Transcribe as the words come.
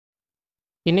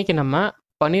இன்னைக்கு நம்ம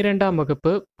 12ஆம்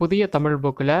வகுப்பு புதிய தமிழ்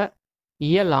புக்கில்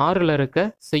இயல் 6ல் இருக்க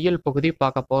செய்யுள் பகுதி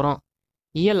பார்க்க போகிறோம்.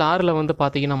 இயல் 6ல் வந்து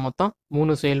பார்த்தீங்கன்னா மொத்தம்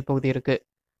 3 செயல் பகுதி இருக்கு.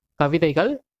 கவிதைகள்,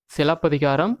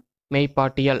 சிலப்பதிகாரம்,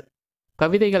 மெய்ப்பாட்டியல்.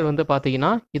 கவிதைகள் வந்து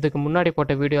பார்த்தீங்கன்னா இதுக்கு முன்னாடி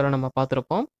போட்ட வீடியோவில் நம்ம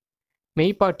பார்த்துருப்போம்.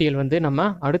 மெய்ப்பாட்டியல் வந்து நம்ம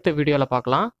அடுத்த வீடியோவில்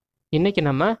பார்க்கலாம். இன்னைக்கு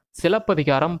நம்ம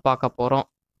சிலப்பதிகாரம் பார்க்க போகிறோம்.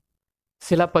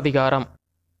 சிலப்பதிகாரம்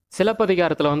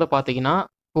சிலப்பதிகாரத்தில் வந்து பார்த்தீங்கன்னா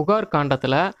புகார்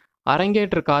காண்டத்தில்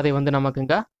அரங்கேற்று காதை வந்து நமக்கு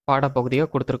இங்கே பாடப்பகுதியை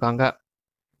கொடுத்துருக்காங்க.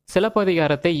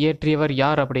 சிலப்பதிகாரத்தை இயற்றியவர்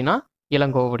யார் அப்படின்னா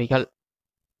இளங்கோவடிகள்.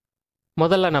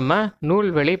 முதல்ல நம்ம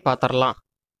நூல்வெளி பார்த்துடலாம்.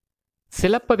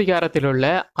 சிலப்பதிகாரத்தில் உள்ள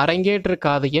அரங்கேற்று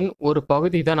காதையின் ஒரு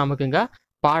பகுதி தான் நமக்கு இங்க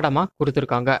பாடமாக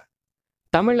கொடுத்துருக்காங்க.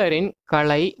 தமிழரின்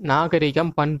கலை,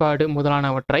 நாகரிகம், பண்பாடு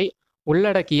முதலானவற்றை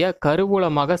உள்ளடக்கிய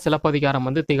கருவூலமாக சிலப்பதிகாரம்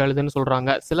வந்து திகழுதுன்னு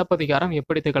சொல்றாங்க. சிலப்பதிகாரம்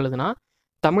எப்படி திகழுதுன்னா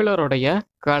தமிழருடைய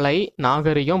கலை,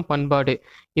 நாகரிகம், பண்பாடு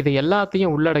இது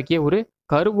எல்லாத்தையும் உள்ளடக்கிய ஒரு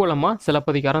கருவூலமா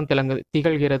சிலப்பதிகாரம்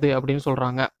திகழ்கிறது அப்படின்னு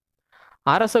சொல்றாங்க.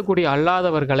 அரசகுடி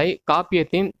அல்லாதவர்களை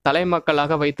காப்பியத்தின்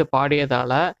தலைமக்களாக வைத்து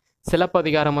பாடியதால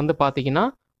சிலப்பதிகாரம் வந்து பார்த்தீங்கன்னா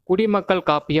குடிமக்கள்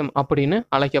காப்பியம் அப்படின்னு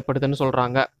அழைக்கப்படுதுன்னு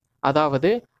சொல்றாங்க.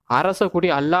 அதாவது அரசகுடி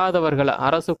இல்லாதவர்களை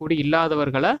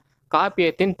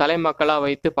காப்பியத்தின் தலைமக்களா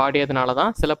வைத்து பாடியதுனால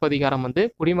தான் சிலப்பதிகாரம் வந்து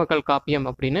குடிமக்கள் காப்பியம்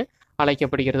அப்படின்னு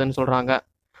அழைக்கப்படுகிறதுன்னு சொல்றாங்க.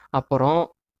 அப்புறம்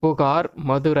புகார்,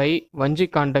 மதுரை, வஞ்சி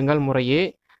காண்டங்கள் முறையே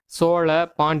சோழ,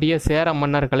 பாண்டிய, சேர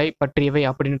மன்னர்களை பற்றியவை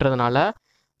அப்படின்றதுனால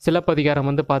சிலப்பதிகாரம்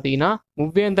வந்து பார்த்தீங்கன்னா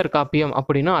மூவேந்தர் காப்பியம்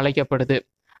அப்படின்னு அழைக்கப்படுது.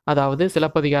 அதாவது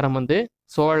சிலப்பதிகாரம் வந்து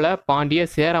சோழ, பாண்டிய,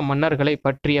 சேர மன்னர்களை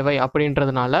பற்றியவை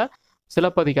அப்படின்றதுனால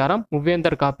சிலப்பதிகாரம்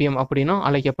மூவேந்தர் காப்பியம் அப்படின்னு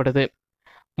அழைக்கப்படுது.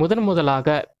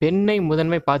 முதலாக பெண்ணை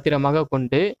முதன்மை பாத்திரமாக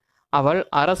கொண்டு அவள்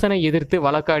அரசனை எதிர்த்து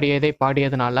வழக்காடியதை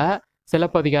பாடியதுனால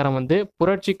சிலப்பதிகாரம் வந்து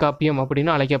புரட்சி காப்பியம்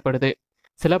அப்படின்னு அழைக்கப்படுது.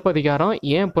 சிலப்பதிகாரம்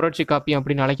ஏன் புரட்சி காப்பியம்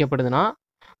அப்படின்னு அழைக்கப்படுதுன்னா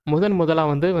முதலா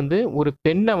வந்து ஒரு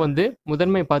பெண்ணை வந்து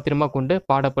முதன்மை பாத்திரமா கொண்டு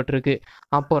பாடப்பட்டிருக்கு.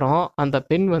 அப்புறம் அந்த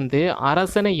பெண் வந்து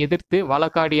அரசனை எதிர்த்து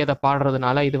வழக்காடியதை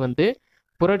பாடுறதுனால இது வந்து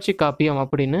புரட்சி காப்பியம்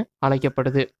அப்படின்னு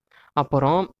அழைக்கப்படுது.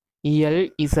 அப்புறம் இயல்,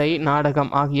 இசை,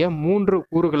 நாடகம் ஆகிய 3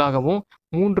 கூறுகளாகவும்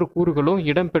 3 கூறுகளும்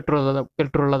இடம்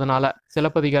பெற்றுள்ளதுனால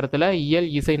சிலப்பதிகாரத்துல இயல்,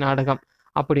 இசை, நாடகம்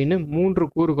அப்படின்னு 3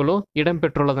 கூறுகளும் இடம்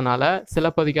பெற்றுள்ளதுனால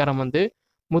சிலப்பதிகாரம் வந்து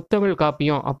முத்தமிழ்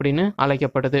காப்பியம் அப்படின்னு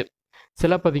அழைக்கப்படுது.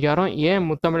 சிலப்பதிகாரம் ஏன்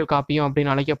முத்தமிழ் காப்பியம்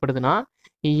அப்படின்னு அழைக்கப்படுதுன்னா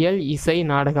இயல், இசை,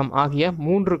 நாடகம் ஆகிய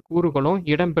 3 கூறுகளும்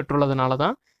இடம் பெற்றுள்ளதுனால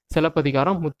தான்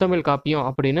சிலப்பதிகாரம் முத்தமிழ் காப்பியம்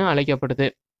அப்படின்னு அழைக்கப்படுது.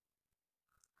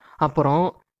 அப்புறம்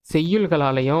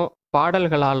செய்யுள்களாலையும்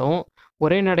பாடல்களாலும்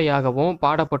உரைநடையாகவும்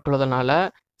பாடப்பட்டுள்ளதுனால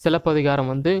சிலப்பதிகாரம்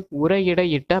வந்து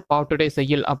உரையிடையிட்ட பாட்டுடை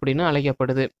செய்யுள் அப்படின்னு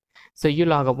அழைக்கப்படுது.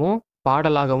 செய்யுளாகவும்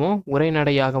பாடலாகவும்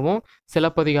உரைநடையாகவும்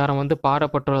சிலப்பதிகாரம் வந்து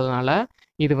பாடப்பட்டுள்ளதுனால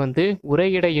இது வந்து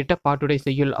உரையிடையிட்ட பாட்டுடை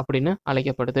செய்யுள் அப்படின்னு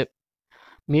அழைக்கப்படுது.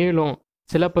 மேலும்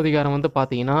சிலப்பதிகாரம் வந்து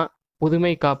பார்த்தீங்கன்னா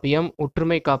புதுமை காப்பியம்,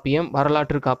 ஒற்றுமை காப்பியம்,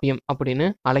 வரலாற்று காப்பியம் அப்படின்னு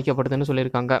அழைக்கப்படுதுன்னு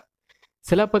சொல்லியிருக்காங்க.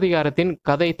 சிலப்பதிகாரத்தின்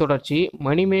கதை தொடர்ச்சி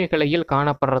மணிமேகலையில்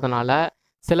காணப்படுறதுனால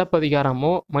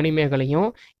சிலப்பதிகாரமும் மணிமேகலையும்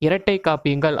இரட்டை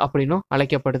காப்பியங்கள் அப்படின்னும்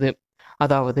அழைக்கப்படுது.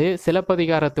 அதாவது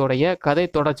சிலப்பதிகாரத்துடைய கதை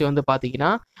தொடர்ச்சி வந்து பார்த்தீங்கன்னா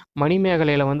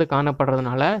மணிமேகலையில் வந்து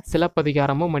காணப்படுறதுனால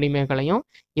சிலப்பதிகாரமும் மணிமேகலையும்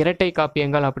இரட்டை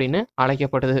காப்பியங்கள் அப்படின்னு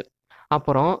அழைக்கப்படுது.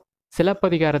 அப்புறம்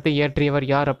சிலப்பதிகாரத்தை இயற்றியவர்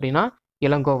யார் அப்படின்னா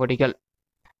இளங்கோவடிகள்.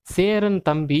 சேரன்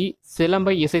தம்பி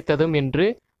சிலம்பை இசைத்ததும் என்று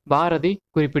பாரதி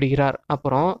குறிப்பிடுகிறார்.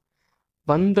 அப்புறம்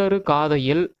வந்தரு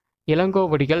காதையில்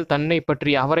இளங்கோவடிகள்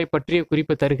அவரை பற்றிய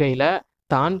குறிப்பு தருகையில்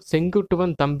தான்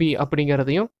செங்குட்டுவன் தம்பி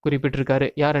அப்படிங்கிறதையும் குறிப்பிட்டிருக்காரு.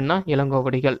 யாருன்னா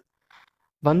இளங்கோவடிகள்.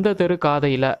 வந்ததரு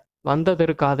காதையில்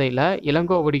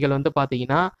இளங்கோவடிகள் வந்து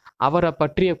பார்த்தீங்கன்னா அவரை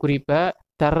பற்றிய குறிப்பை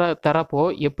தரப்போ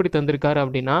எப்படி தந்திருக்காரு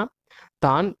அப்படின்னா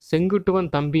தான் செங்குட்டுவன்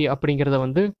தம்பி அப்படிங்கிறத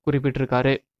வந்து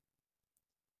குறிப்பிட்டிருக்காரு.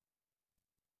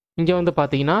 இங்கே வந்து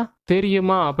பார்த்தீங்கன்னா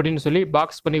தெரியுமா அப்படின்னு சொல்லி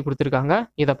பாக்ஸ் பண்ணி கொடுத்துருக்காங்க.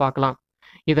 இதை பார்க்கலாம்.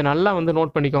 இதை நல்லா வந்து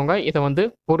நோட் பண்ணிக்கோங்க. இதை வந்து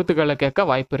பொறுத்துக்களை கேட்க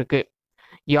வாய்ப்பு இருக்கு.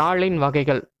 யாழின்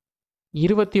வகைகள்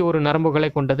 21 நரம்புகளை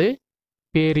கொண்டது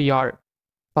பேரியாழ்,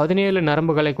 17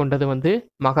 நரம்புகளை கொண்டது வந்து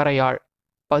மகரயாழ்,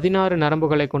 16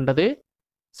 நரம்புகளை கொண்டது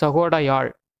சகோடயாழ்,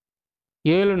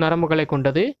 7 நரம்புகளை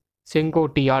கொண்டது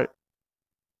செங்கோட்டியாழ்.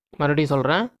 மறுபடியும்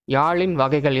சொல்கிறேன், யாழின்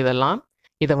வகைகள் இதெல்லாம்.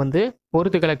 இதை வந்து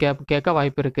பொறுத்துக்களை கேட்க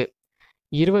வாய்ப்பு இருக்கு.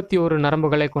 21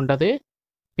 நரம்புகளை கொண்டது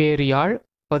பேரியாழ்,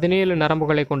 17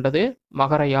 நரம்புகளை கொண்டது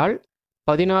மகரயாழ்,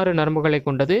 16 நரம்புகளை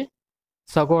கொண்டது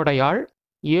சகோடயாழ்,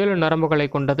 7 நரம்புகளை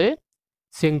கொண்டது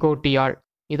செங்கோட்டியாழ்.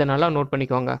 இதை நல்லா நோட்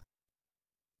பண்ணிக்கோங்க.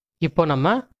 இப்போ நம்ம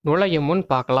நுழையும் முன்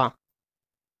பார்க்கலாம்.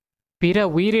 பிற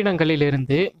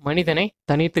உயிரினங்களிலிருந்து மனிதனை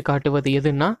தனித்து காட்டுவது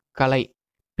எதுன்னா கலை.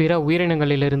 பிற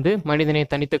உயிரினங்களிலிருந்து மனிதனை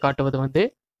தனித்து காட்டுவது வந்து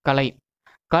கலை.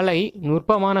 கலை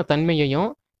நுட்பமான தன்மையையும்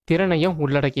திறனையும்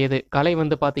உள்ளடக்கியது. கலை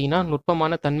வந்து பார்த்தீங்கன்னா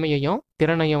நுட்பமான தன்மையையும்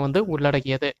திறனையும் வந்து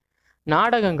உள்ளடக்கியது.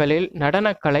 நாடகங்களில்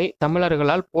நடனக்கலை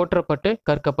தமிழர்களால் போற்றப்பட்டு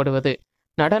கற்கப்படுவது.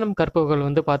 நடனம் கற்பவர்கள்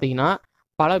வந்து பார்த்தீங்கன்னா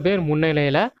பல பேர்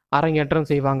முன்னிலையில அரங்கேற்றம்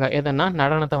செய்வாங்க. எதனா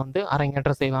நடனத்தை வந்து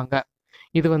அரங்கேற்றம் செய்வாங்க.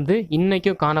 இது வந்து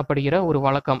இன்னைக்கும் காணப்படுகிற ஒரு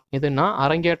வழக்கம். எதுன்னா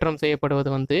அரங்கேற்றம் செய்யப்படுவது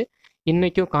வந்து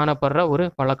இன்னைக்கும் காணப்படுற ஒரு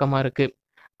வழக்கமா இருக்கு.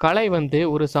 கலை வந்து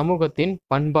ஒரு சமூகத்தின்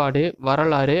பண்பாடு,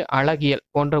 வரலாறு, அழகியல்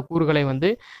போன்ற கூறுகளை வந்து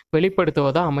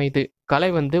வெளிப்படுத்துவதா அமையுது. கலை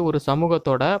வந்து ஒரு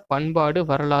சமூகத்தோட பண்பாடு,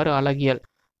 வரலாறு, அழகியல்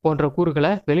போன்ற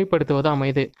கூறுகளை வெளிப்படுத்துவதா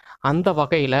அமையுது. அந்த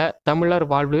வகையில தமிழர்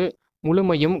வாழ்வு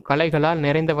முழுமையும் கலைகளால்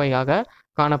நிறைந்தவையாக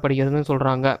காணப்படுகிறதுன்னு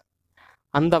சொல்றாங்க.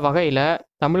 அந்த வகையில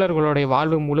தமிழர்களுடைய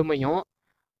வாழ்வு முழுமையும்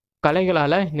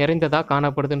கலைகளால நிறைந்ததா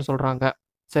காணப்படுதுன்னு சொல்றாங்க.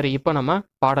 சரி, இப்ப நம்ம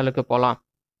பாடலுக்கு போலாம்.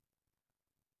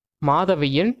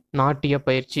 மாதவியின் நாட்டிய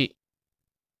பயிற்சி.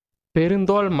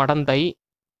 பெருந்தோள் மடந்தை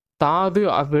தாது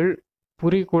அவிழ்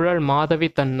புரிகுழல் மாதவி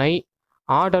தன்னை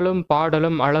ஆடலும்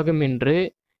பாடலும் அழகுமென்று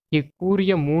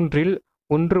இக்கூறிய மூன்றில்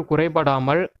ஒன்று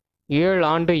குறைபடாமல் 7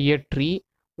 ஆண்டு இயற்றி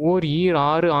ஓர்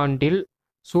 6 ஆண்டில்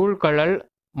சூழ்கழல்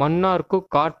மன்னார்க்குக்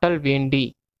காட்டல் வேண்டி.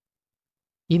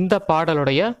 இந்த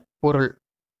பாடலுடைய பொருள்.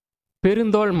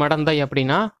 பெருந்தோள் மடந்தை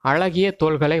அப்படின்னா அழகிய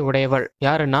தோள்களை உடையவள்.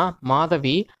 யாருன்னா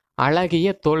மாதவி அழகிய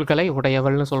தோள்களை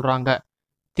உடையவள்னு சொல்றாங்க.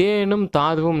 தேனும்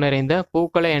தாதுவும் நிறைந்த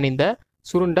பூக்களை அணிந்த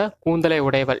சுருண்ட கூந்தலை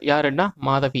உடையவள். யாருன்னா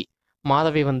மாதவி.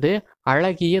 மாதவி வந்து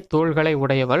அழகிய தோள்களை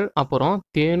உடையவள், அப்புறம்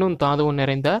தேனும் தாதுவும்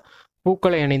நிறைந்த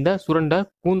பூக்களை அணிந்த சுருண்ட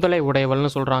கூந்தலை உடையவள்னு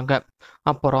சொல்றாங்க.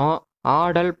 அப்புறம்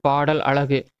ஆடல் பாடல்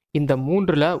அழகு, இந்த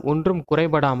மூன்றுல ஒன்றும்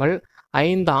குறைபடாமல்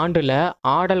 5 ஆண்டுல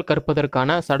ஆடல்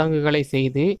கற்பதற்கான சடங்குகளை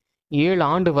செய்து 7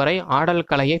 ஆண்டு வரை ஆடல்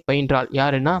கலையை பயின்றாள்.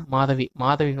 யாருன்னா மாதவி.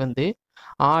 மாதவி வந்து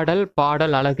ஆடல்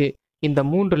பாடல் அழகு இந்த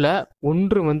மூன்றுல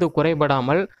ஒன்று வந்து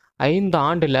குறைபடாமல் 5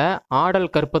 ஆண்டுல ஆடல்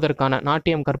கற்பதற்கான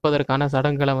நாட்டியம் கற்பதற்கான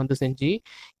சடங்குகளை வந்து செஞ்சு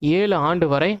 7 ஆண்டு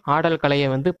வரை ஆடல் கலையை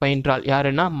வந்து பயின்றாள்.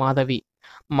 யாருன்னா மாதவி.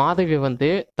 மாதவி வந்து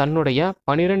தன்னுடைய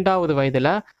 12வது வயதுல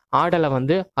ஆடலை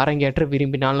வந்து அரங்கேற்ற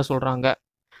விரும்பினாள்னு சொல்றாங்க.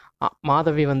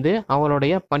 மாதவி வந்து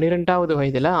அவளுடைய 12வது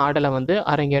வயதுல ஆடலை வந்து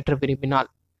அரங்கேற்ற விரும்பினாள்.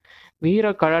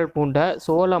 வீரக்கழல் பூண்ட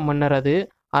சோழ மன்னரது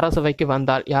அரசவைக்கு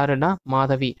வந்தாள். யாருன்னா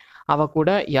மாதவி. அவ கூட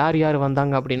யார் யார்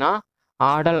வந்தாங்க அப்படின்னா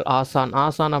ஆடல் ஆசான்.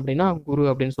 ஆசான் அப்படின்னா குரு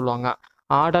அப்படின்னு சொல்லுவாங்க.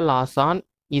 ஆடல் ஆசான்,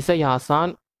 இசை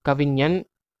ஆசான், கவிஞன்,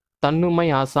 தன்னுமை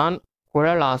ஆசான்,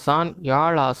 குழல் ஆசான்,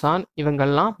 யாழ் ஆசான்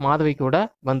இவங்கெல்லாம் மாதவி கூட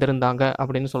வந்திருந்தாங்க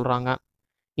அப்படின்னு சொல்றாங்க.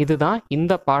 இதுதான்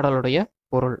இந்த பாடலுடைய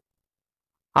பொருள்.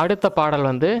 அடுத்த பாடல்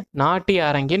வந்து நாட்டிய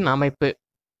அரங்கின் அமைப்பு.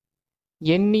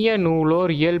 எண்ணிய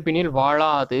நூலோர் இயல்பினில்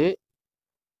வாழாது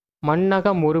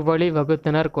மண்ணகம் ஒருவழி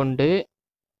வகுத்தனர் கொண்டு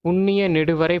புண்ணிய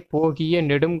நெடுவரை போகிய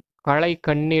நெடும் களை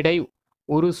கண்ணிடை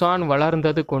உருசான்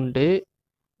வளர்ந்தது கொண்டு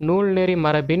நூல்நெறி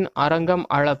மரபின் அரங்கம்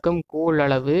அளக்கும்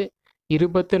கோளளவு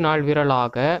 24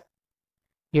 விரலாக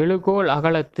 7 கோல்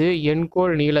அகலத்து 8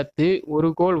 கோல் நீளத்து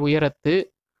 1 கோல் உயரத்து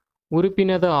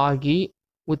உறுப்பினது ஆகி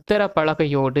உத்தர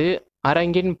பலகையோடு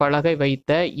அரங்கின் பலகை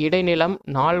வைத்த இடைநிலம்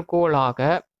 4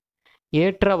 கோலாக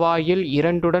ஏற்ற வாயில்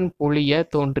 2உடன் பொலிய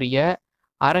தோன்றிய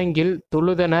அரங்கில்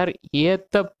தொழுதனர்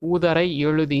ஏத்த பூதரை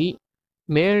எழுதி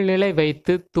மேல்நிலை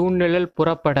வைத்து தூண்நிழல்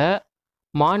புறப்பட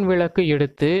மான்விளக்கு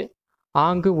எடுத்து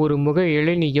ஆங்கு ஒரு முக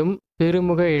எழினியும்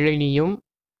பெருமுக எழினியும்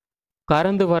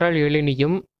கரந்து வரல்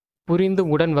எழினியும் புரிந்து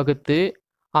உடன் வகுத்து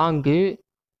ஆங்கு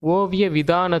ஓவிய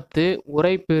விதானத்து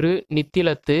உரைபெரு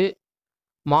நித்திலத்து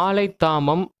மாலை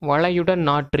தாமம் வளையுடன்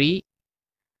நாற்றி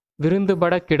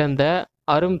விருந்துபட கிடந்த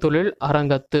அரும்தொழில்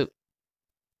அரங்கத்து.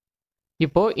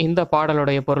 இப்போ இந்த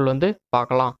பாடலுடைய பொருள் வந்து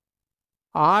பார்க்கலாம்.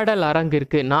 ஆடல்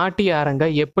அரங்கிற்கு நாட்டிய அரங்கை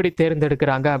எப்படி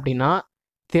தேர்ந்தெடுக்கிறாங்க அப்படின்னா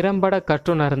திறம்பட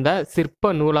கற்றுணர்ந்த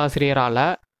சிற்ப நூலாசிரியரால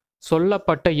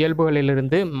சொல்லப்பட்ட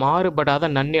இயல்புகளிலிருந்து மாறுபடாத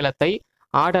நன்னிலத்தை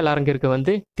ஆடல் அரங்கிற்கு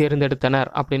வந்து தேர்ந்தெடுத்தனர்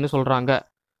அப்படின்னு சொல்றாங்க.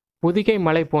 புதிகை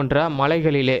மலை போன்ற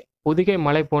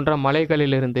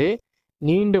மலைகளிலிருந்து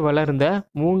நீண்டு வளர்ந்த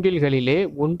மூங்கில்களிலே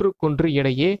ஒன்றுக்கொன்று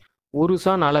இடையே ஒரு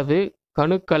சான் அளவு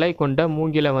கணுக்களை கொண்ட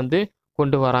மூங்கிலை வந்து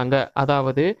கொண்டு வராங்க.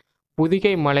 அதாவது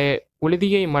புதிகை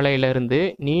மலையிலிருந்து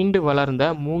நீண்டு வளர்ந்த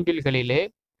மூங்கில்களிலே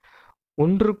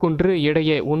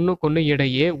ஒன்றுக்கொன்று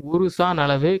இடையே ஒரு சான்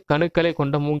அளவு கணுக்களை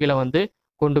கொண்ட மூங்கிலை வந்து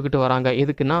கொண்டுகிட்டு வராங்க.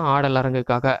 எதுக்குன்னா ஆடல்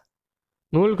அரங்குக்காக.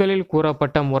 நூல்களில்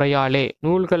கூறப்பட்ட முறையாலே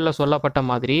நூல்களில் சொல்லப்பட்ட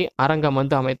மாதிரி அரங்கம்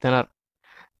வந்து அமைத்தனர்.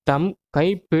 தம்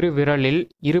கைப்பெரு விரலில்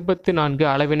 24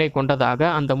 அளவினை கொண்டதாக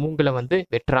அந்த மூங்கிலை வந்து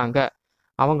வெட்டுறாங்க.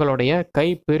 அவங்களுடைய கை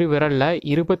பெரு விரல்ல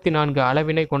 24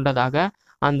 அளவினை கொண்டதாக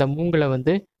அந்த மூங்கிலை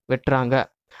வந்து வெட்டுறாங்க.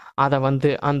 அதை வந்து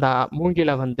அந்த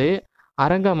மூங்கிலை வந்து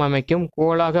அரங்கம் அமைக்கும்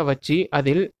கோலாக வச்சு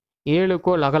அதில் 7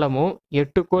 கோல் அகலமும்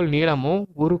 8 கோல் நீளமும்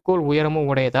 1 கோல் உயரமும்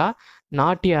உடையதா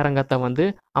நாட்டிய அரங்கத்தை வந்து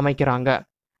அமைக்கிறாங்க.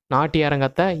 நாட்டிய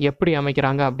அரங்கத்தை எப்படி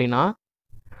அமைக்கிறாங்க அப்படின்னா,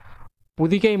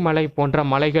 புதிகை மலை போன்ற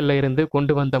மலைகள்ல இருந்து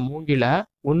கொண்டு வந்த மூங்கில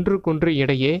ஒன்றுக்கொன்று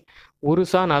இடையே ஒரு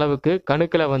சான் அளவுக்கு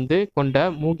கணுக்களை வந்து கொண்ட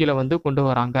மூங்கில வந்து கொண்டு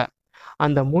வராங்க.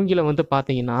 அந்த மூங்கில வந்து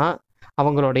பார்த்தீங்கன்னா,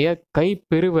 அவங்களுடைய கை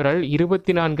பெருவிரல்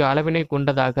 24 அளவினை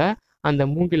கொண்டதாக அந்த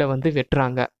மூங்கில வந்து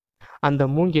வெட்டுறாங்க. அந்த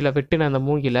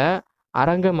மூங்கில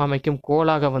அரங்கம் அமைக்கும்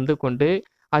கோலாக வந்து கொண்டு,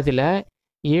 அதில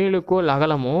 7 கோல்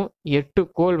அகலமும், 8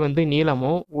 கோல் வந்து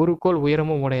நீளமும், 1 கோல்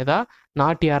உயரமும் உடையதா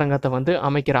நாட்டிய அரங்கத்த வந்து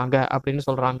அமைக்கிறாங்க அப்படின்னு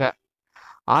சொல்றாங்க.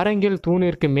 அரங்கில்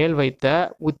தூணிற்கு மேல் வைத்த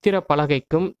உத்திர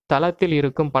பலகைக்கும், தளத்தில்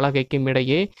இருக்கும் பலகைக்கும்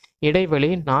இடையே இடைவெளி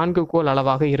 4 கோல்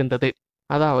அளவாக இருந்தது.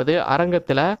 அதாவது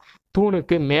அரங்கத்துல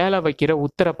தூணுக்கு மேல வைக்கிற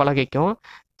உத்திர பலகைக்கும்,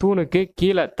 தூணுக்கு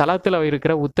கீழ தளத்துல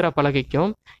இருக்கிற உத்திர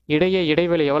பலகைக்கும் இடையே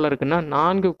இடைவெளி எவ்வளவு இருக்குன்னா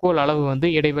 4 கோல் அளவு வந்து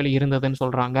இடைவெளி இருந்ததுன்னு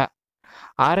சொல்றாங்க.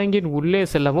 அரங்கின் உள்ளே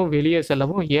செல்லவும், வெளியே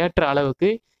செல்லவும் ஏற்ற அளவுக்கு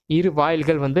 2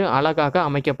 வாயில்கள் வந்து அழகாக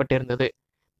அமைக்கப்பட்டிருந்தது.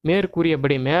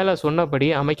 மேற்கூறியபடி மேல சொன்னபடி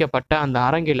அமைக்கப்பட்ட அந்த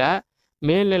அரங்கில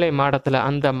மேல்நிலை மாடத்துல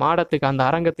அந்த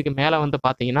அரங்கத்துக்கு மேல வந்து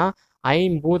பார்த்தீங்கன்னா,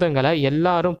 ஐம்பூதங்களை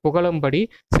எல்லாரும் புகழும்படி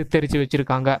சித்தரிச்சு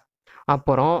வச்சிருக்காங்க.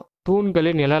 அப்புறம்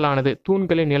தூண்களின்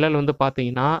நிழல் வந்து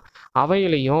பார்த்தீங்கன்னா,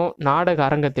 அவையிலையும் நாடக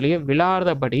அரங்கத்திலையும்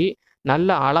விழாதபடி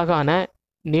நல்ல அழகான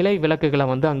நிலை விளக்குகளை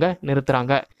வந்து அங்க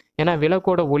நிறுத்துறாங்க. ஏன்னா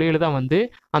விளக்கோட ஒளியில தான் வந்து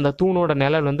அந்த தூணோட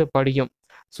நிழல் வந்து படியும்.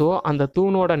 ஸோ அந்த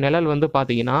தூணோட நிழல் வந்து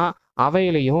பார்த்தீங்கன்னா,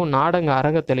 அவையிலையும் நாடக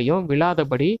அரங்கத்திலையும்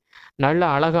விழாதபடி நல்ல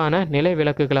அழகான நிலை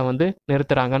விளக்குகளை வந்து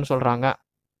நிறுத்துறாங்கன்னு சொல்றாங்க.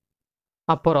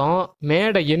 அப்புறம்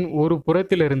மேடையின் ஒரு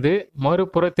புறத்திலிருந்து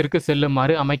மறுபுறத்திற்கு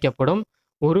செல்லுமாறு அமைக்கப்படும்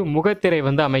ஒரு முகத்திரை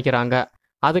வந்து அமைக்கிறாங்க.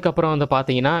 அதுக்கப்புறம் வந்து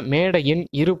பார்த்தீங்கன்னா, மேடையின்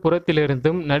இரு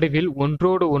புறத்திலிருந்தும் நடுவில்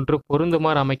ஒன்றோடு ஒன்று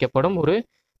பொருந்துமாறு அமைக்கப்படும் ஒரு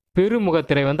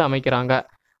பெருமுகத்திரை வந்து அமைக்கிறாங்க.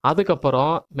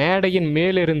 அதுக்கப்புறம் மேடையின்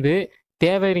மேலிருந்து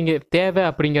தேவை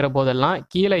அப்படிங்கிற போதெல்லாம்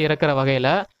கீழே இறக்குற வகையில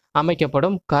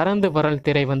அமைக்கப்படும் கரந்து வரல்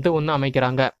திரை வந்து ஒன்று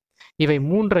அமைக்கிறாங்க. இவை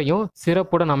மூன்றையும்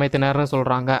சிறப்புடன் அமைத்தனர்னு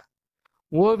சொல்றாங்க.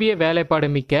 ஓவிய வேலைப்பாடு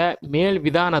மிக்க மேல்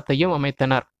விதானத்தையும்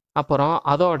அமைத்தனர். அப்புறம்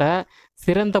அதோட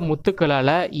சிறந்த முத்துக்களால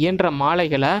இயன்ற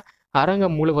மாலைகளை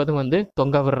அரங்கம் முழுவதும் வந்து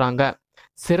தொங்க விடுறாங்க.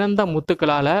 சிறந்த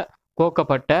முத்துக்களால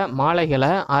கோக்கப்பட்ட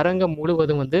மாலைகளை அரங்கம்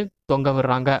முழுவதும் வந்து தொங்க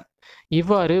விடுறாங்க.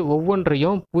 இவ்வாறு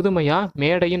ஒவ்வொன்றையும் புதுமையா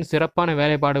மேடையின் சிறப்பான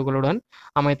வேலைப்பாடுகளுடன்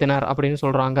அமைத்தனர் அப்படின்னு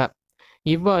சொல்றாங்க.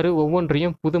 இவ்வாறு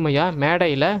ஒவ்வொன்றையும் புதுமையா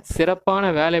மேடையில சிறப்பான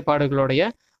வேலைப்பாடுகளுடைய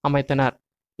அமைத்தனர்.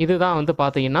 இதுதான் வந்து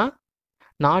பார்த்தீங்கன்னா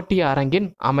நாட்டிய அரங்கின்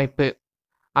அமைப்பு.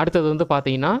 அடுத்தது வந்து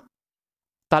பார்த்தீங்கன்னா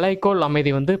தலைக்கோல்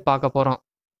அமைதி வந்து பார்க்க போறோம்.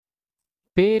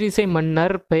 பேரிசை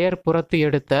மன்னர் பெயர் புறத்து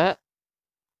எடுத்த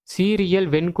சீரியல்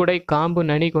வெண்குடை காம்பு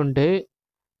நனி கொண்டு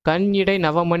கண்இடை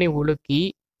நவமணி உலுக்கி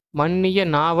மன்னிய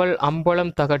நாவல்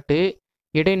அம்பலம் தகட்டு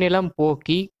இடைநிலம்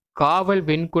போக்கி காவல்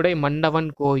வெண்குடை மன்னவன்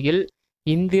கோயில்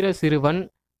இந்திர சிறுவன்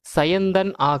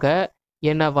சயந்தன் ஆக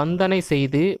என வந்தனை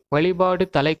செய்து வழிபாடு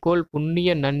தலைக்கோல்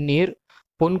புண்ணிய நன்னீர்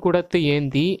பொன்குடத்து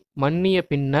ஏந்தி மன்னிய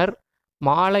பின்னர்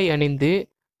மாலை அணிந்து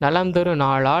நலந்தரு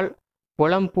நாளால்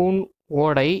புலம்பூன்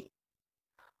ஓடை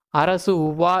அரசு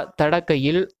உவா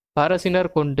தடக்கையில் பரசினர்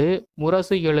கொண்டு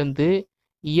முரசு எழுந்து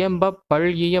இயம்பப்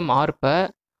பல்இயம் ஆர்ப்ப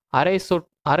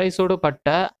அரைசொடுபட்ட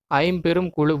ஐம்பெரும்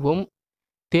குழுவும்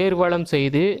தேர்வலம்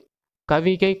செய்து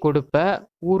கவிகை கொடுப்ப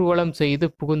ஊர்வலம் செய்து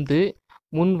புகுந்து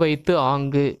முன்வைத்து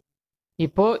ஆங்கு.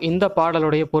 இப்போ இந்த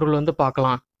பாடலுடைய பொருள் வந்து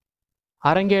பார்க்கலாம்.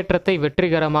 அரங்கேற்றத்தை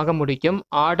வெற்றிகரமாக முடிக்கும்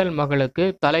ஆடல் மகளுக்கு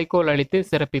தலைக்கோல் அளித்து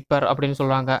சிறப்பிப்பர் அப்படின்னு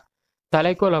சொல்றாங்க.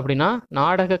 தலைக்கோல் அப்படின்னா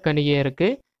நாடக கணிகையருக்கு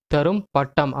தரும்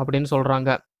பட்டம் அப்படின்னு சொல்றாங்க.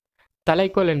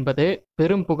 தலைக்கோல் என்பது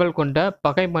பெரும் புகழ் கொண்ட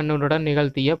பகை மன்னனுடன்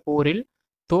நிகழ்த்திய போரில்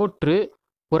தோற்று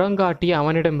புறங்காட்டிய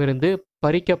அவனிடமிருந்து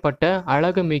பறிக்கப்பட்ட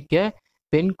அழகுமிக்க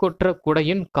வெண்கொற்ற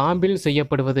குடையின் காம்பில்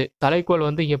செய்யப்படுவது. தலைக்கோல்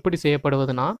வந்து எப்படி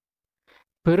செய்யப்படுவதுன்னா,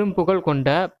 பெரும் புகழ் கொண்ட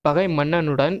பகை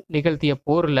மன்னனுடன் நிகழ்த்திய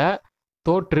போர்ல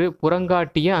தோற்று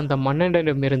புறங்காட்டிய அந்த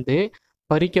மன்னனிடமிருந்து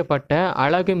பறிக்கப்பட்ட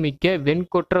அழகுமிக்க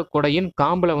வெண்கொற்ற குடையின்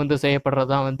காம்புல வந்து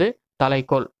செய்யப்படுறதுதான் வந்து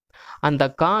தலைக்கோல். அந்த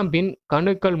காம்பின்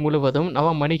கணுக்கள் முழுவதும்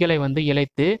நவமணிகளை வந்து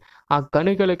இழைத்து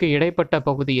அக்கணுகளுக்கு இடைப்பட்ட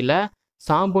பகுதியில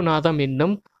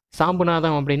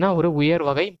சாம்புநாதம் அப்படின்னா ஒரு உயர்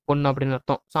வகை பொன் அப்படின்னு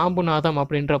அர்த்தம். சாம்புநாதம்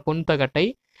அப்படின்ற பொன் தகட்டை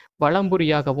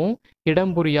வலம்புரியாகவும்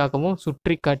இடம்புரியாகவும்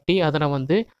சுற்றி கட்டி அதனை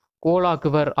வந்து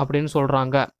கோலாக்குவர் அப்படின்னு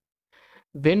சொல்றாங்க.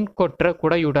 வெண்கொற்ற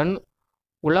குடையுடன்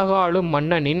உலகாளும்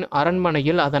மன்னனின்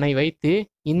அரண்மனையில் அதனை வைத்து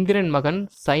இந்திரன் மகன்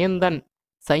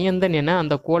சயந்தன் என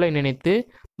அந்த கோலை நினைத்து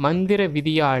மந்திர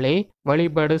விதியாலே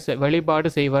வழிபாடு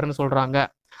செய்வார்னு சொல்றாங்க.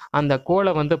 அந்த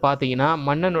கோலை வந்து பார்த்தீங்கன்னா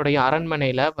மன்னனுடைய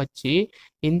அரண்மனையில வச்சு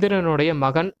இந்திரனுடைய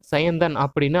மகன் சயந்தன்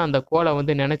அப்படின்னு அந்த கோலை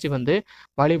வந்து நினைச்சு வந்து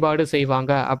வழிபாடு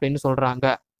செய்வாங்க அப்படின்னு சொல்றாங்க.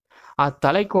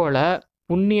 அத்தலைக்கோலை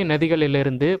புண்ணிய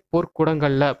நதியிலிருந்து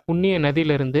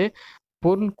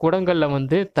பொன் குடங்கள்ல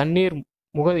வந்து தண்ணீர்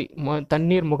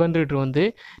தண்ணீர் முகந்துட்டு வந்து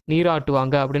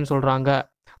நீராட்டுவாங்க அப்படின்னு சொல்கிறாங்க.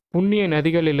 புண்ணிய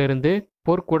நதிகளிலிருந்து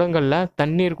பொற்குடங்களில்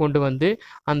தண்ணீர் கொண்டு வந்து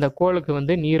அந்த கோளுக்கு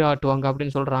வந்து நீராட்டுவாங்க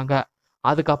அப்படின்னு சொல்கிறாங்க.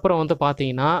 அதுக்கப்புறம் வந்து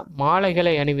பார்த்தீங்கன்னா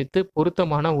மாலைகளை அணிவித்து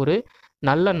பொருத்தமான ஒரு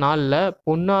நல்ல நாளில்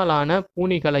பொன்னாலான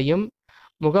பூணிகளையும்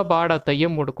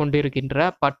முகபாடத்தையும் கொண்டிருக்கின்ற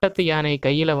பட்டத்து யானை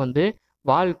கையில் வந்து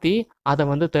வாழ்த்தி அதை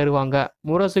வந்து தருவாங்க.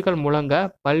 முரசுகள் முழங்க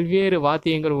பல்வேறு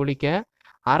வாத்தியங்கள் ஒலிக்க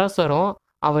அரசரும்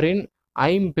அவரின்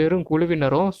ஐம்பெரும்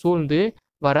குழுவினரும் சூழ்ந்து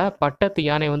வர பட்டத்து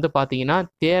யானை வந்து பார்த்தீங்கன்னா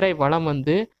தேரை வலம்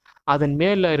வந்து அதன்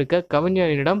மேல இருக்க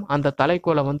கவிஞரிடம் அந்த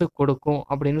தலைக்கோலை வந்து கொடுக்கும்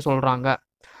அப்படின்னு சொல்றாங்க.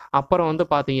 அப்புறம் வந்து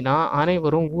பார்த்தீங்கன்னா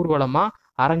அனைவரும் ஊர்வலமா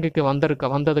அரங்குக்கு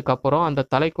வந்ததுக்கு அப்புறம் அந்த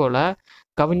தலைக்கோலை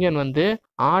கவிஞன் வந்து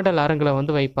ஆடல் அரங்குல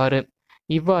வந்து வைப்பாரு.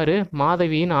 இவ்வாறு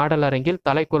மாதவியின் ஆடல் அரங்கில்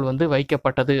தலைக்கோல் வந்து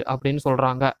வைக்கப்பட்டது அப்படின்னு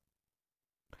சொல்றாங்க.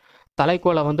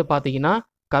 தலைக்கோலை வந்து பார்த்தீங்கன்னா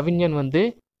கவிஞன் வந்து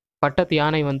பட்டத்து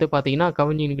யானை வந்து பார்த்தீங்கன்னா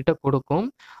கவிஞன்கிட்ட கொடுக்கும்.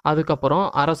 அதுக்கப்புறம்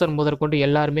அரசர் முதற்கொண்டு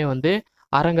எல்லாருமே வந்து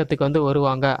அரங்கத்துக்கு வந்து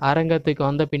வருவாங்க. அரங்கத்துக்கு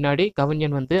வந்த பின்னாடி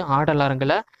கவிஞன் வந்து ஆடல்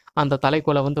அரங்குல அந்த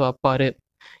தலைக்கோலை வந்து வைப்பாரு.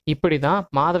 இப்படி தான்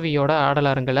மாதவியோட ஆடல்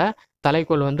அரங்குல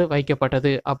தலைக்கோல் வந்து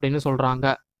வைக்கப்பட்டது அப்படின்னு சொல்றாங்க.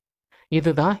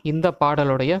 இதுதான் இந்த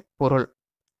பாடலுடைய பொருள்.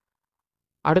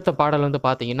 அடுத்த பாடல் வந்து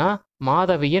பார்த்தீங்கன்னா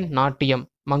மாதவியின் நாட்டியம்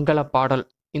மங்கள பாடல்.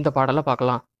 இந்த பாடலை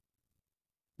பார்க்கலாம்.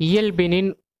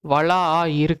 இயல்பினின் வளாஆ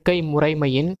இருக்கை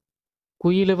முறைமையின்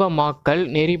குயிலுவ மாக்கள்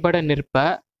நெறிபட நிற்ப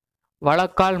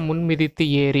வழக்கால் முன்மிதித்து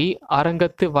ஏறி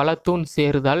அரங்கத்து வளத்தூண்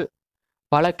சேருதல்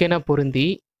வழக்கென பொருந்தி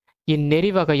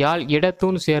இந்நெறிவகையால்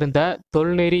இடத்தூண் சேர்ந்த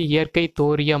தொல்நெறி இயற்கை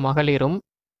தோரிய மகளிரும்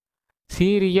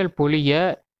சீரியல் பொலிய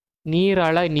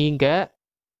நீரள நீங்க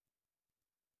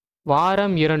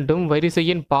வாரம் இரண்டும்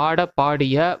வரிசையின் பாட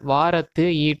பாடிய வாரத்து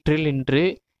ஈற்றில் நின்று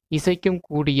இசைக்கும்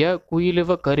கூடிய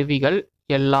குயிலுவ கருவிகள்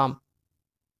எல்லாம்.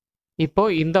 இப்போ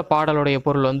இந்த பாடலுடைய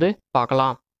பொருள் வந்து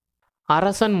பார்க்கலாம்.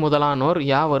 அரசன் முதலானோர்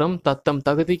யாவரும் தத்தம்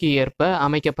தகுதிக்கு ஏற்ப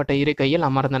அமைக்கப்பட்ட இருக்கையில்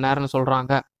அமர்ந்தனர்னு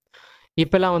சொல்றாங்க.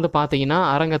 இப்பெல்லாம் வந்து பார்த்தீங்கன்னா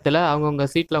அரங்கத்தில் அவங்கவுங்க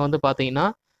சீட்டில் வந்து பார்த்தீங்கன்னா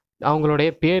அவங்களுடைய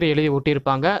பேர் எழுதி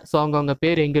ஒட்டியிருப்பாங்க. ஸோ அவங்கவுங்க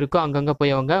பேர் எங்கே இருக்கோ அங்கங்கே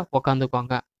போய் அவங்க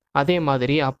உக்காந்துக்குவாங்க. அதே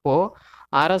மாதிரி அப்போது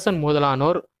அரசன்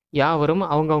முதலானோர் யாவரும்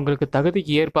அவங்கவுங்களுக்கு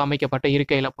தகுதிக்கு ஏற்ப அமைக்கப்பட்ட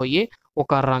இருக்கையில் போய்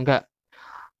உட்கார்றாங்க.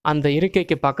 அந்த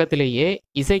இருக்கைக்கு பக்கத்திலேயே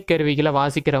இசைக்கருவிகளை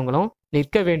வாசிக்கிறவங்களும்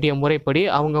நிற்க வேண்டிய முறைப்படி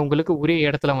அவங்கவுங்களுக்கு உரிய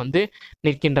இடத்துல வந்து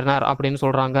நிற்கின்றனர் அப்படின்னு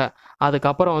சொல்கிறாங்க.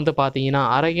 அதுக்கப்புறம் வந்து பார்த்தீங்கன்னா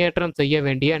அரங்கேற்றம் செய்ய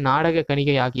வேண்டிய நாடக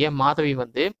கணிகை ஆகிய மாதவி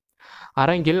வந்து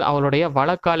அரங்கில் அவளுடைய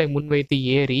வலக்காலை முன்வைத்து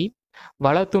ஏறி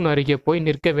வலத்தூண் அருகே போய்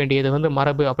நிற்க வேண்டியது வந்து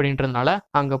மரபு அப்படின்றதுனால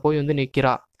அங்கே போய் வந்து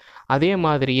நிற்கிறா. அதே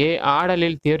மாதிரியே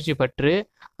ஆடலில் தேர்ச்சி பெற்று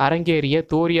அரங்கேறிய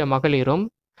தோரிய மகளிரும்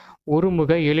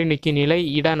ஒருமுக எழினிக்கு நிலை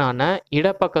இடனான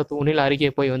இடப்பக்க தூணில் அருகே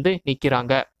போய் வந்து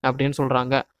நிற்கிறாங்க அப்படின்னு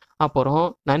சொல்கிறாங்க. அப்புறம்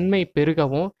நன்மை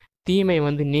பெருகவும் தீமை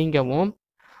வந்து நீங்கவும்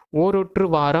ஓரொற்று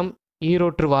வாரம்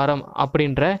ஈரொற்று வாரம்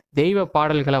அப்படின்ற தெய்வ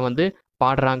பாடல்களை வந்து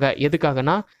பாடுறாங்க.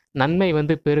 எதுக்காகனா நன்மை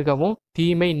வந்து பெருகவும்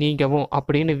தீமை நீங்கவும்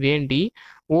அப்படின்னு வேண்டி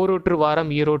ஓரொற்று வாரம்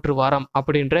ஈரொற்று வாரம்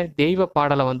அப்படின்ற தெய்வ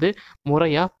பாடலை வந்து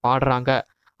முறையாக பாடுறாங்க.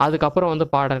 அதுக்கப்புறம் வந்து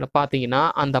பார்த்தீங்கன்னா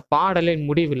அந்த பாடலின்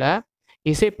முடிவில்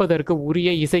இசைப்பதற்கு உரிய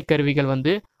இசைக்கருவிகள்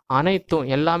வந்து அனைத்தும்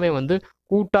எல்லாமே வந்து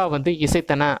கூட்டா வந்து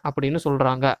இசைத்தன அப்படின்னு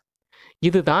சொல்றாங்க.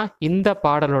 இதுதான் இந்த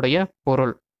பாடலுடைய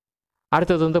பொருள்.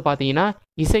 அடுத்தது வந்து பார்த்தீங்கன்னா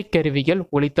இசைக்கருவிகள்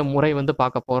ஒலித்த முறை வந்து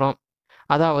பார்க்க போறோம்.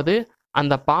 அதாவது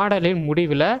அந்த பாடலின்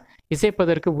முடிவில்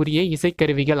இசைப்பதற்கு உரிய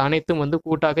இசைக்கருவிகள் அனைத்தும் வந்து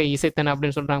கூட்டாக இசைத்தன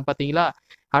அப்படின்னு சொல்றாங்க பார்த்தீங்களா.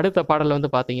 அடுத்த பாடல் வந்து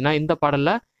பார்த்தீங்கன்னா இந்த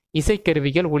பாடல்ல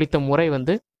இசைக்கருவிகள் ஒலித்த முறை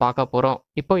வந்து பார்க்க போறோம்.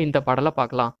 இப்போ இந்த பாடலை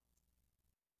பார்க்கலாம்.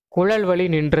 குழல் வழி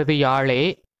நின்றது யாழே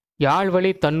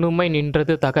யாழ்வழி தன்னுமை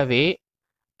நின்றது தகவே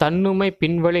தன்னுமை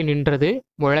பின்வழி நின்றது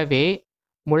முழவே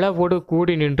முழவோடு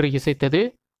கூடி நின்று இசைத்தது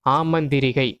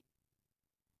ஆமந்திரிகை.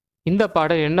 இந்த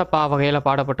பாடல் என்ன வகையில்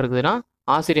பாடப்பட்டிருக்குதுன்னா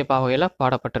ஆசிரிய வகையில்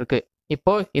பாடப்பட்டிருக்கு.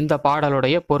 இப்போ இந்த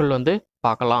பாடலுடைய பொருள் வந்து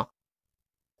பார்க்கலாம்.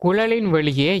 குழலின்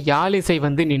வழியே யாழிசை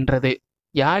வந்து நின்றது.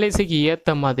 யாழிசைக்கு ஏற்ற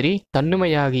மாதிரி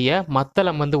தன்னுமையாகிய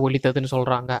மத்தளம் வந்து ஒலித்ததுன்னு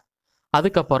சொல்றாங்க.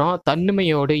 அதுக்கப்புறம்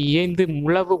தன்னுமையோடு இயைந்து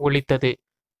முழவு ஒலித்தது.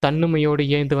 தன்னுமையோடு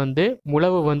இயைந்து வந்து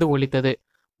முழவு வந்து ஒலித்தது.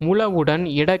 முழவுடன்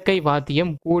இடக்கை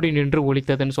வாத்தியம் கூடி நின்று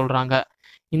ஒலித்ததுன்னு சொல்றாங்க.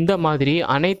 இந்த மாதிரி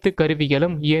அனைத்து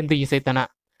கருவிகளும் இயைந்து இசைத்தன.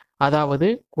 அதாவது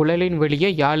குழலின் வெளியே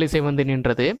யாழிசை வந்து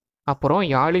நின்றது. அப்புறம்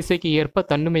யாழிசைக்கு ஏற்ப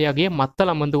தன்னுமையாகிய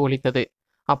மத்தளம் வந்து ஒலித்தது.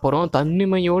 அப்புறம்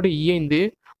தன்னுமையோடு இயைந்து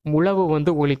முழவு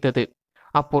வந்து ஒலித்தது.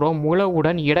 அப்புறம்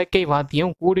முழவுடன் இடக்கை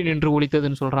வாத்தியம் கூடி நின்று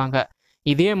ஒலித்ததுன்னு சொல்றாங்க.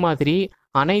 இதே மாதிரி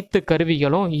அனைத்து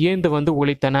கருவிகளும் இயந்து வந்து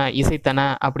ஒலித்தன இசைத்தன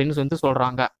அப்படின்னு வந்து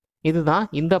சொல்றாங்க. இதுதான்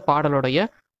இந்த பாடலுடைய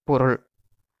பொருள்.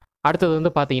 அடுத்தது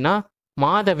வந்து பார்த்தீங்கன்னா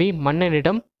மாதவி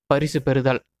மன்னனிடம் பரிசு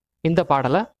பெறுதல். இந்த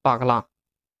பாடலை பார்க்கலாம்.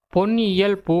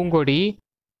 பொன்னியல் பூங்கொடி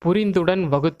புரிந்துடன்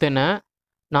வகுத்தென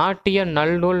நாட்டிய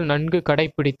நல்நூல் நன்கு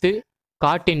கடைப்பிடித்து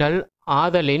காட்டினல்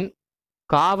ஆதலின்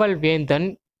காவல்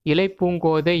வேந்தன்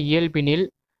இலைப்பூங்கோதை இயல்பினில்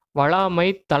வளாமை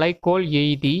தலைக்கோல்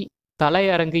எய்தி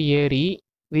தலையரங்கு ஏறி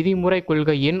விதிமுறை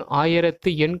கொள்கையின்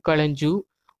 1000 எண்களஞ்சு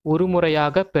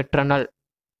ஒருமுறையாக பெற்றனள்.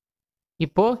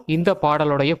 இப்போ இந்த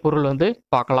பாடலுடைய பொருள்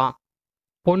பார்க்கலாம்.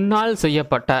 பொன்னால்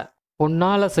செய்யப்பட்ட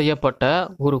பொன்னால செய்யப்பட்ட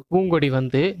ஒரு பூங்கொடி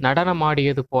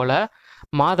நடனமாடியது போல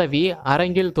மாதவி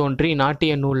அரங்கில் தோன்றி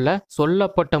நாட்டிய நூல்ல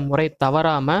சொல்லப்பட்ட முறை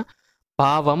தவறாம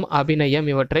பாவம் அபிநயம்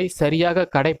இவற்றை சரியாக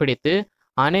கடைபிடித்து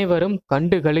அனைவரும்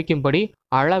கண்டு களிக்கும்படி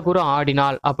அழகுற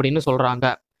ஆடினாள் அப்படின்னு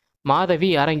சொல்றாங்க.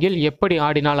 மாதவி அரங்கில் எப்படி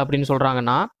ஆடினாள் அப்படின்னு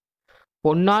சொல்றாங்கன்னா,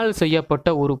 பொன்னால்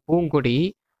செய்யப்பட்ட ஒரு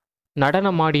பூங்கொடி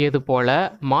நடனமாடியது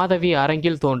போல மாதவி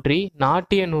அரங்கில் தோன்றி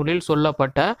நாட்டிய நூலில்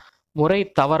சொல்லப்பட்ட முறை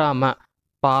தவறாம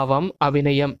பாவம்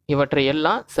அபிநயம் இவற்றை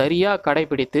எல்லாம் சரியா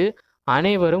கடைபிடித்து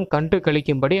அனைவரும் கண்டு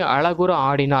களிக்கும்படி அழகுற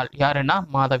ஆடினாள். யாருன்னா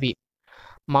மாதவி.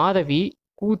 மாதவி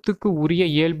கூத்துக்கு உரிய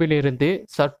இயல்பிலிருந்து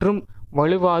சற்றும்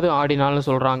வலுவாது ஆடினாள்னு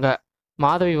சொல்றாங்க.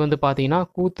 மாதவி பாத்தீங்கன்னா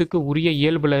கூத்துக்கு உரிய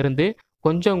இயல்புல இருந்து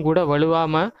கொஞ்சம் கூட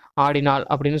வலுவாம ஆடினாள்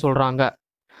அப்படின்னு சொல்றாங்க.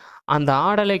 அந்த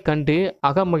ஆடலை கண்டு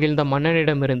அகமகிழ்ந்த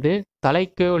மன்னனிடமிருந்து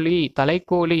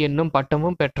தலைக்கோழி என்னும்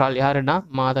பட்டமும் பெற்றாள். யாருன்னா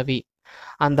மாதவி.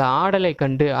 அந்த ஆடலை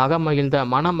கண்டு அகமகிழ்ந்த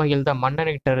மனமகிழ்ந்த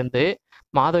மன்னனிட்டிருந்து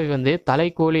மாதவி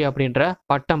தலைக்கோழி அப்படின்ற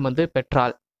பட்டம்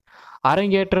பெற்றாள்.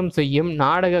 அரங்கேற்றம் செய்யும்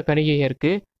நாடக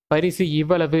கணிகையருக்கு பரிசு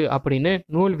இவ்வளவு அப்படின்னு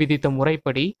நூல் விதித்த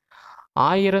முறைப்படி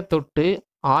 1000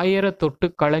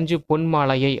 களஞ்சு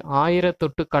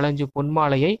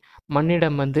பொன்மாலையை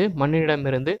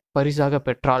மன்னிடமிருந்து பரிசாக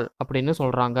பெற்றாள் அப்படின்னு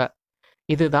சொல்றாங்க.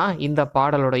 இதுதான் இந்த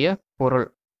பாடலுடைய பொருள்.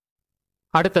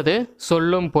 அடுத்தது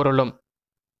சொல்லும் பொருளும்.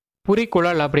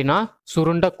 புரிக்குழல் அப்படின்னா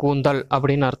சுருண்ட கூந்தல்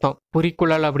அப்படின்னு அர்த்தம்.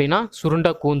 புரிக்குழல் அப்படின்னா சுருண்ட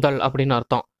கூந்தல் அப்படின்னு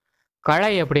அர்த்தம்.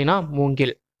 களை அப்படின்னா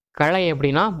மூங்கில். களை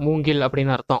அப்படின்னா மூங்கில்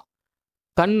அப்படின்னு அர்த்தம்.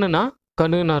 கண்ணுனா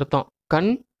கணுன்னு அர்த்தம்.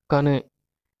 கணு.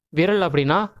 விரல்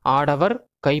அப்படின்னா ஆடவர்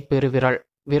கைப்பெருவிரல்.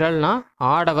 விரல்னா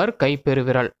ஆடவர்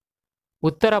கைப்பெருவிரல்.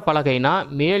 உத்தர பலகைனா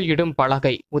மேல் இடும்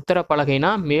பலகை. உத்தர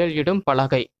பலகைனா மேல் இடும்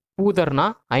பலகை. பூதர்னா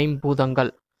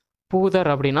ஐம்பூதங்கள். பூதர்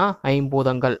அப்படின்னா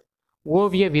ஐம்பூதங்கள்.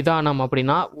 ஓவிய விதானம்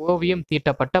அப்படின்னா ஓவியம்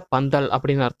தீட்டப்பட்ட பந்தல்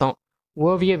அப்படின்னு அர்த்தம்.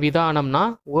 ஓவிய விதானம்னா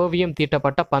ஓவியம்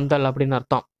தீட்டப்பட்ட பந்தல் அப்படின்னு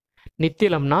அர்த்தம்.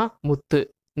 நித்திலம்னா முத்து.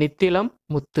 நித்திலம்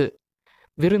முத்து.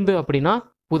 விருந்து அப்படின்னா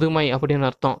புதுமை அப்படின்னு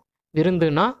அர்த்தம்.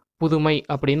 விருந்துனா புதுமை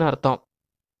அப்படின்னு அர்த்தம்.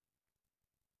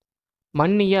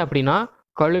 மன்னிய அப்படின்னா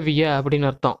கழுவிய அப்படின்னு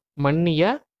அர்த்தம். மன்னிய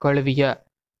கழுவிய.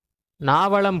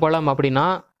 நாவலம்பழம் அப்படின்னா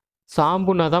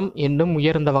சாம்புநதம் என்னும்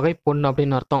உயர்ந்த வகை பொன்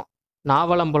அப்படின்னு அர்த்தம்.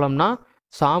 நாவலம்பழம்னா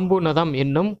சாம்புநதம்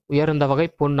என்னும் உயர்ந்த வகை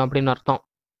பொன் அப்படின்னு அர்த்தம்.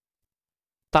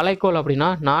 தலைக்கோல் அப்படின்னா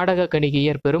நாடக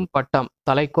கணிகையர் பெறும் பட்டம்.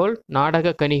 தலைக்கோல்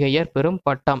நாடக கணிகையர் பெறும்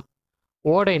பட்டம்.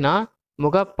 ஓடைனா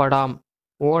முகப்படாம்.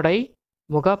 ஓடை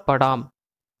முகப்படாம்.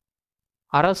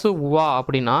 அரசு உவா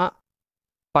அப்படின்னா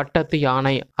பட்டத்து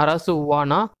யானை. அரசு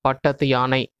உவானா பட்டத்து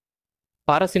யானை.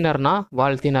 பரசினர்னா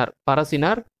வாழ்த்தினர்.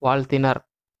 பரசினர் வாழ்த்தினர்.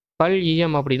 பல்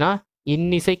இயம் அப்படின்னா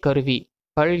இன்னிசை கருவி.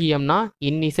 பல் இயம்னா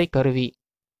இன்னிசை கருவி.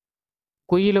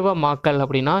 குயிலுவ மாக்கள்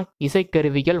அப்படின்னா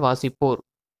இசைக்கருவிகள் வாசிப்போர்.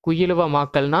 குயிலுவ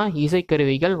மாக்கள்னா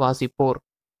இசைக்கருவிகள் வாசிப்போர்.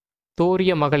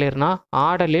 தோரிய மகளிர்னா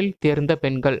ஆடலில் தேர்ந்த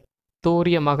பெண்கள்.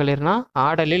 தோரிய மகளிர்னா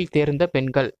ஆடலில் தேர்ந்த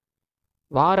பெண்கள்.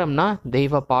 வாரம்னா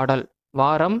தெய்வ பாடல்.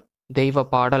 வாரம் தெய்வ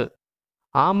பாடல்.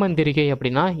 ஆமந்திரிகை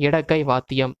அப்படின்னா இடக்கை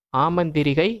வாத்தியம்.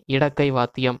 ஆமந்திரிகை இடக்கை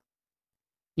வாத்தியம்.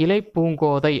 இலை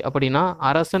பூங்கோதை அப்படின்னா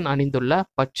அரசன் அணிந்துள்ள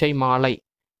பச்சை மாலை.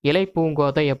 இலை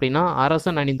பூங்கோதை அப்படின்னா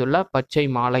அரசன் அணிந்துள்ள பச்சை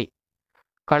மாலை.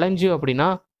 களஞ்சு அப்படின்னா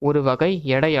ஒரு வகை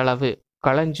எடையளவு.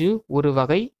 களஞ்சு ஒரு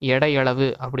வகை எடையளவு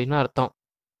அப்படின்னு அர்த்தம்.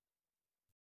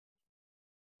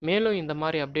 மேலும் இந்த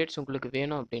மாதிரி அப்டேட்ஸ் உங்களுக்கு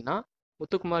வேணும் அப்படின்னா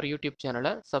முத்துக்குமார் யூடியூப்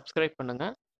சேனலை சப்ஸ்கிரைப் பண்ணுங்க.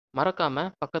 மறக்காம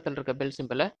பக்கத்தில் இருக்க பெல்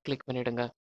சிம்பலை கிளிக் பண்ணிடுங்க.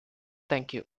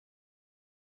 தேங்க்யூ.